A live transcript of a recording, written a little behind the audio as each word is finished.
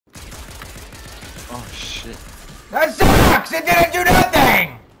Oh shit. That sucks! It didn't do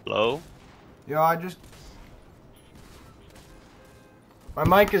nothing! Hello? Yo, my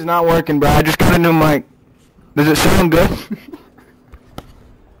mic is not working, bro. I just got a new mic. Does it sound good?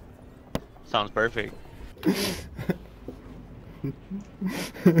 Sounds perfect.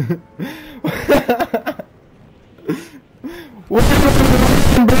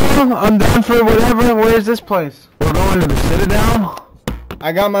 Bro, I'm down for whatever. Where's this place? We're going to the Citadel?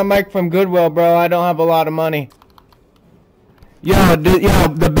 I got my mic from Goodwill, bro. I don't have a lot of money. Yo,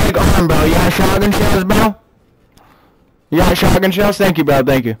 the big arm, bro. You got shotgun shells, bro? You got shotgun shells? Thank you, bro.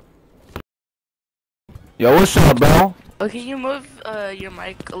 Thank you. Yo, what's up, bro? Oh, can you move your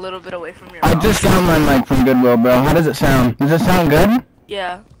mic a little bit away from your I mouth? just got my mic from Goodwill, bro. How does it sound? Does it sound good?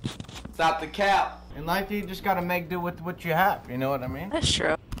 Yeah. Stop the cap. In life, you just gotta make do with what you have. You know what I mean? That's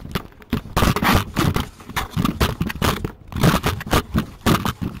true.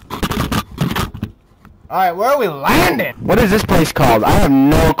 Alright, where are we landing? What is this place called? I have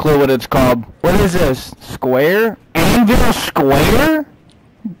no clue what it's called. What is this? Square? Anvil Square?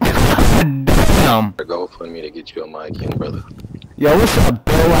 God damn. Go for me to get you a mic in, brother. Yo, what's up,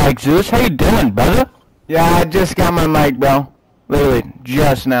 Bill like Zeus? How you doing, brother? Yeah, I just got my mic, bro. Literally,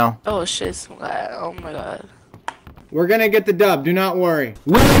 just now. Oh shit, oh my god. We're gonna get the dub, do not worry.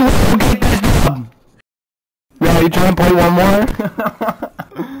 We will get this dub! Yo, you trying to play one more?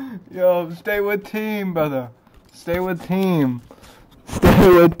 Yo, stay with team, brother. Stay with team. Stay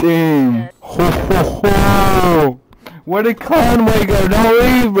with team. Ho, ho, ho. Where did Conway go? Don't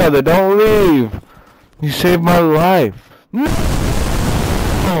leave, brother. Don't leave. You saved my life.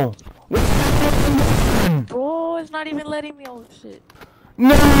 No. Bro, it's not even letting me. Oh shit.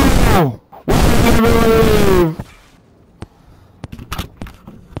 No. Why did you leave?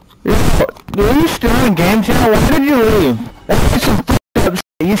 Yo, are you still in game channel? Why did you leave? That's some f***ed up shit.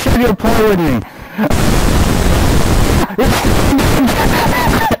 You said you'd play with me.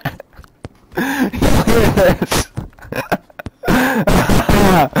 Look at this.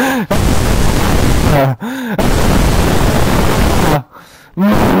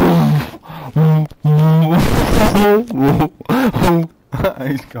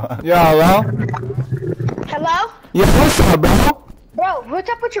 He's gone. Yo, hello? Hello? Yeah, what's up, bro? Bro, what's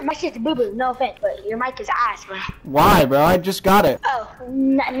up with your mic? It's boo-boo. No offense, but your mic is ass, bro. Why, bro? I just got it. Oh,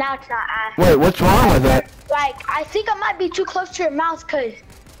 now it's not ass. Wait, what's wrong with it? Like, I think I might be too close to your mouth, because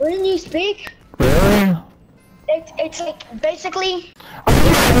when you speak, Really? it's like, basically, Are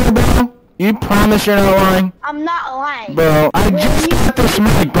you sure, bro? You promise you're not lying? I'm not lying. Bro, I just got this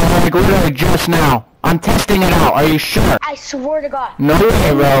mic, bro, like literally just now. I'm testing it out. Are you sure? I swear to God. No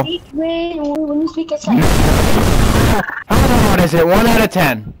way, bro. When you speak, it's like, I don't know, what is it? 1 out of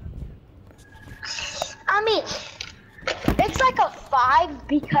 10. I mean, it's like a 5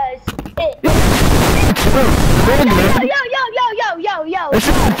 because it... Yo. It's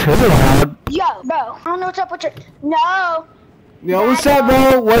not too loud. Yo, bro, I don't know what's up with your... No. Yo, what's up,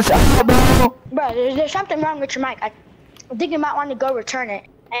 bro? What's up, bro? Bro, there's something wrong with your mic. I think you might want to go return it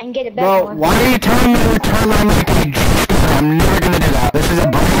and get a better Bro, one. why are you telling me to return my mic? I'm never gonna do that. This is a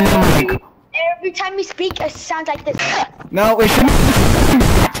brand new mic. Every time you speak, it sounds like this. No, it shouldn't.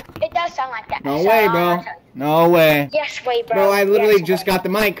 It does sound like that. No So, way, bro. No way. Yes, way, bro. Bro, I literally Yes, just way. got the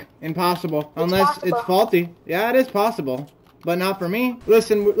mic. Impossible. Unless possible. it's faulty. Yeah, it is possible. But not for me.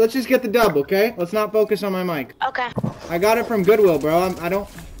 Listen, let's just get the dub, okay? Let's not focus on my mic. Okay. I got it from Goodwill, bro. I don't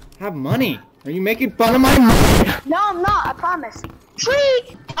have money. Are you making fun of my mic? No, I'm not. I promise.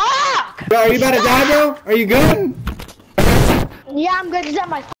 Tree! Ah! Bro, are you about to die, bro? Are you good? Yeah, I'm good. Is that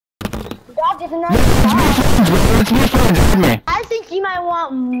my dog isn't that? Let's be friends with me. I think you might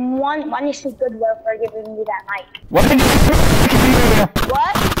want one issue Goodwill for giving me that mic. What did you say? I can't hear you.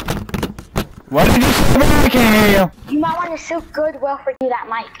 What? What did you say? I can't hear you. You might want to sue Goodwill for you that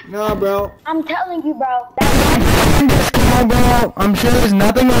mic. No, bro. I'm telling you, bro. That Come on, bro. I'm sure there's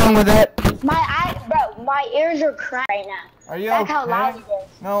nothing wrong with it. bro, my ears are crying right now. Are you That's okay? how loud it is.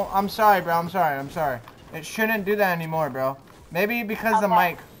 No, I'm sorry, bro. I'm sorry. It shouldn't do that anymore, bro. Maybe because the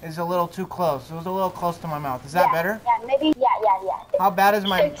Okay. mic is a little too close. It was a little close to my mouth. Is that Yeah, better? Yeah, maybe. Yeah. How bad is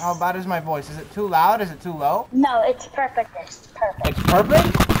my voice? Is it too loud? Is it too low? No, it's perfect. It's perfect. It's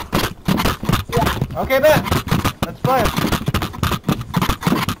perfect? Yeah. Okay, bet. Let's play it.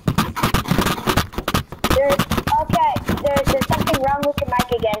 There's something wrong with your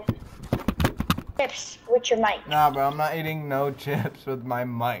mic again. Chips with your mic. Nah, bro, I'm not eating no chips with my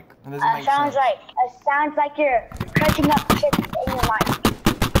mic. It doesn't make sense. It sounds like you're crunching up chips in your mic.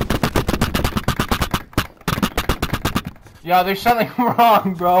 Yo, there's something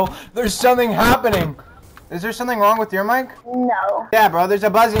wrong, bro. There's something happening. Is there something wrong with your mic? No. Yeah, bro, there's a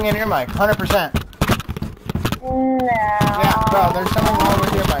buzzing in your mic, 100%. No. Yeah, bro, there's something wrong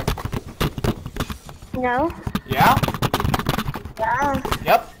with your mic. No. Yeah? No.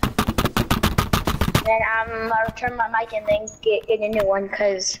 Yep. Then I'll return my mic and then get a new one,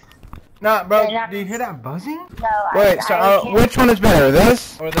 cause Nah, bro, Yeah, do you hear that buzzing? no. Wait, so I can't. which one is better,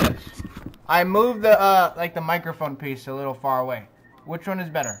 this or this? I moved the like the microphone piece a little far away. Which one is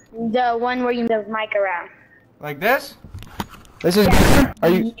better? The one where you move the mic around. Like this? This is better? Are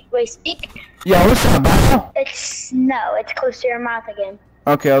you? Wait, speak. Yeah, what's up, bro? It's close to your mouth again.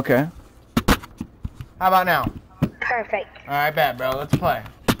 Okay, okay. How about now? Perfect. Alright, bet, bro. Let's play.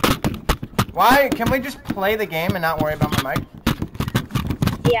 Why? Can we just play the game and not worry about my mic?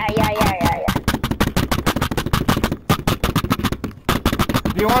 Yeah.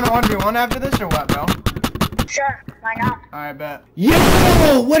 Do you want to 1v1 after this or what, bro? Sure. Why not? Alright, bet.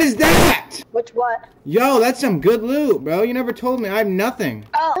 Yo! What is that? Which what? Yo, that's some good loot, bro. You never told me. I have nothing.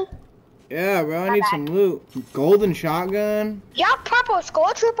 Oh. Yeah, bro. I need some loot. Golden shotgun. Yeah, purple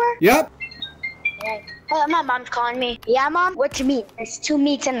skull trooper. Yep. Yeah. Hey, my mom's calling me. Yeah, mom. What you mean? There's 2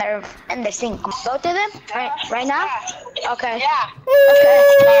 meats in the sink. Both of them? Right now? Okay. Yeah.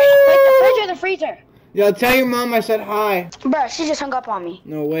 Okay. Wait, the fridge or the freezer? Yo, tell your mom I said hi. Bro, she just hung up on me.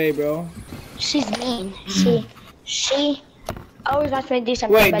 No way, bro. She's mean. She always wants me to do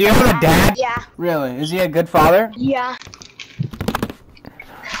something. Wait, but do you have a dad? Yeah. Really? Is he a good father? Yeah.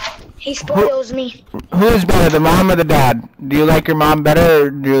 He spoils me. Who is better, the mom or the dad? Do you like your mom better or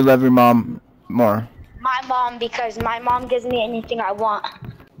do you love your mom more? My mom, because my mom gives me anything I want.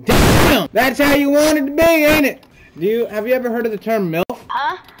 Damn! That's how you want it to be, ain't it? Have you ever heard of the term MILF?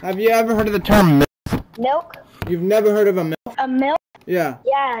 Huh? Have you ever heard of the term MILF? Milk? You've never heard of a MILF? A milk? Yeah.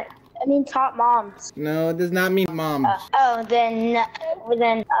 Yeah. I mean top moms. No, it does not mean moms. Then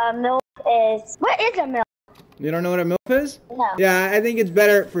milk is... What is a milk? You don't know what a MILF is? No. Yeah, I think it's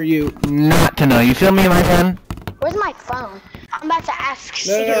better for you not to know. You feel me, my friend? Where's my phone? I'm about to ask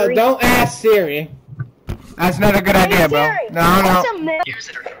No, Siri. don't ask Siri. That's not a good Hey, idea, bro. Siri, No. what's a milk? Here's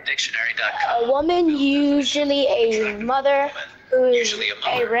it from dictionary.com. A woman, usually a mother, who is Usually a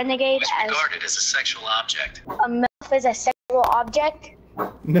mother, a renegade. who is regarded as a sexual object. A MILF is a sexual object.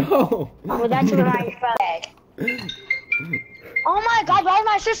 No. Well, that's what I said. Oh my God! Why is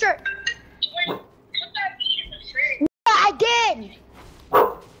my sister? Yeah, I did.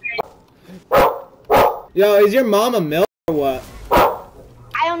 Yo, is your mom a MILF or what?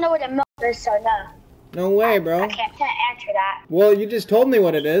 I don't know what a MILF is, so no. No way, bro. I can't answer that. Well, you just told me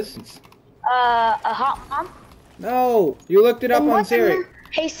what it is. A hot mom? No, you looked it up Then on what's a Siri. MILF?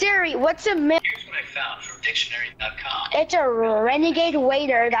 Hey Siri, what's a MILF? Here's what I found from dictionary.com. It's a renegade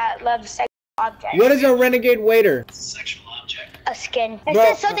waiter that loves sexual objects. What is a renegade waiter? Sexual object. A skin. It Bro,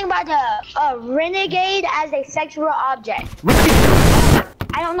 says something about a renegade as a sexual object.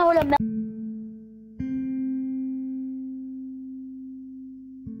 I don't know what a MILF